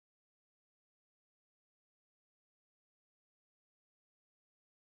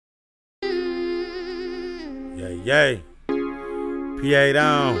Yeah. PA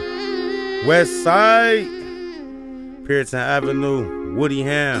down. West Side. Pearson Avenue. Woody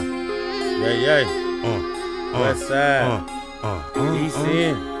Ham. Yeah. West Side. East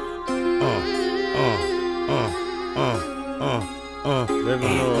End.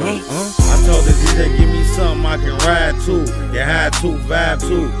 Living North. I told the DJ, give me something I can ride to, get high to, vibe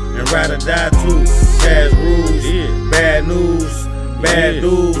to, and ride or die to. Cash rules, bad news, bad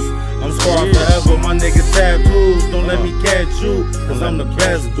dudes. I'm scarred forever, my nigga tattoos. Don't let me catch you, cause I'm the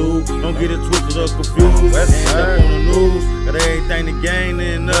best dude. Don't get it twisted or confused. End up on the news, got everything to gain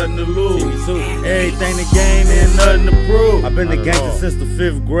and nothing to lose. Everything to gain and nothing to prove. I've been the gangster since the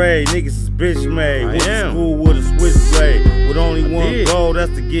 5th grade. Niggas is bitch made. Went to school with a switchblade. With only one goal,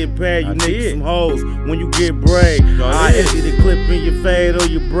 that's to get paid. You niggas some hoes when you get brave. I empty the clip in your fade or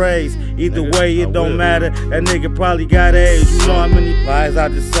your braids. Either way, it don't matter. That nigga probably got age. You know how many lies I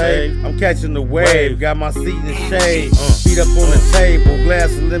just say? I'm catching the wave, got my seat in the shade. Feet up on the table,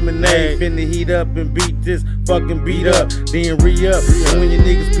 glass of lemonade. Finna heat up and beat this fucking beat up. Then re-up. And when your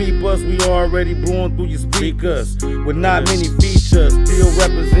niggas peep us, we already blowing through your speakers. With not many features, still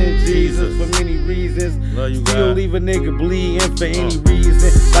represent Jesus for many reasons. Still leave a nigga bleeding for any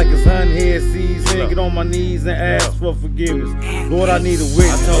reason. Like it's unhead season. Get on my knees and ask for forgiveness. Lord, I need a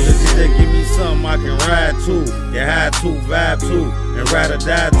witness. I told the DJ, give me something I can ride to, get high to, vibe to, and ride or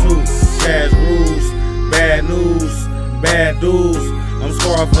die to. Cash rules, bad news, bad dudes. I'm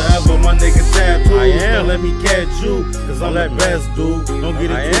scarred forever, my nigga tattoos. Don't let me catch you, cause I'm the best dude. Don't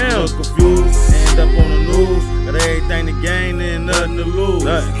get it twisted or confused. End up on the news, got everything to gain and nothing to lose.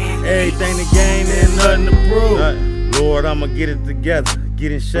 Everything to gain and nothing to prove. Lord, I'ma get it together,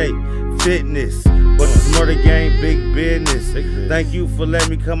 get in shape, fitness. But this murder game, big business. Thank you for letting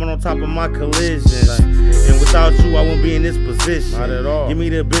me come on top of my collisions. And without you, I wouldn't be in this position. Not at all. Give me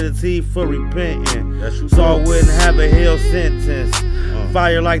the ability for repenting, so I wouldn't have a hell sentence.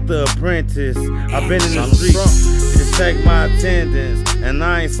 Fire like the apprentice. I've been in the streets, just take my attendance. And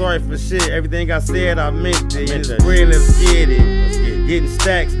I ain't sorry for shit, everything I said, I meant it. And it's real, let's get it. Getting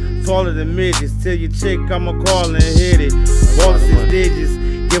stacks, taller than midgets. Tell your chick I'ma call and hit it. Ball 6 digits.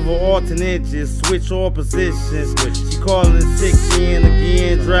 Give her alternates, switch all positions. She calling sick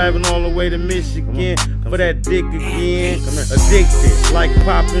again, driving all the way to Michigan for that dick again. Addicted, like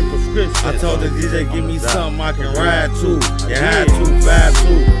popping prescriptions. I told the DJ, give me something I can ride to, get high to, vibe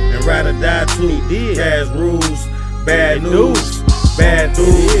to, and ride or die to. Cash rules, bad news, bad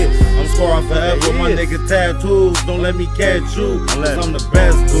dudes. I'm scarred forever, my nigga tattoos. Don't let me catch you, cause I'm the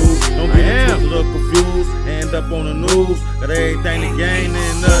best dude. Don't get it twisted or confused. End up on the news, got everything to gain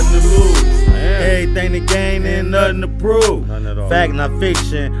and nothing to lose. Everything to gain and nothing to prove. Fact, not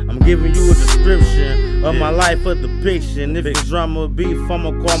fiction. I'm giving you a description of my life, a depiction. If it's drama or beef,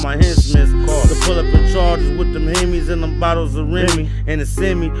 I'ma call my henchmen to pull up in charges with them Hemis and them bottles of Remy and a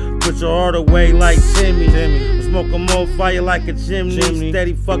semi. Put your heart away like Timmy. I'm smoking more fire like a chimney.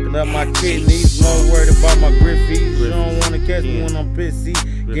 Steady fucking up my kidneys. More worried about my griffies. You don't wanna catch me when I'm pissy.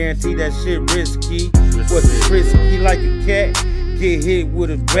 Guarantee that shit risky. What's frisky like a cat? Get hit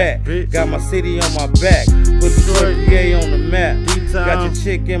with a bat. Got my city on my back. Put Detroit, PA on the map. Got your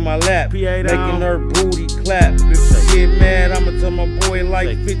chick in my lap, making her booty clap. If she get mad, I'ma tell my boy like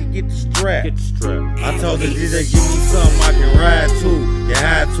 50, get the strap. I told the DJ, give me something I can ride to, get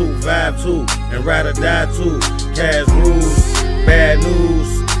high to, vibe to, and ride or die to. Cash rules, bad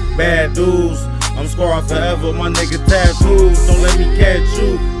news, bad dudes. I'm scarred forever, my nigga tattoos. Don't let me catch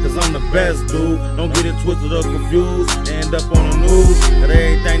you, cause I'm the best dude. Don't get it twisted or confused. End up on the news, got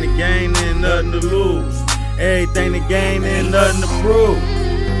everything to gain and nothing to lose. Everything to gain and nothing to prove.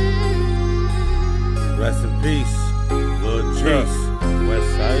 Rest in peace, Lil Chase, West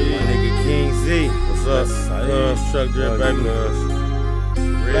Side, my nigga King Z. What's up? Cuz, Truck Drip, baby.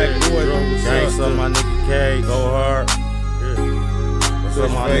 Black Boy, Gangsta, my nigga K, Go Hard. What's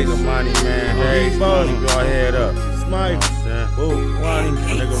up, my nigga Money, man? Hey, Money, y'all head up. Smite, Wani, my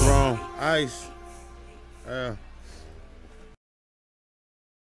nigga Wrong, Ice.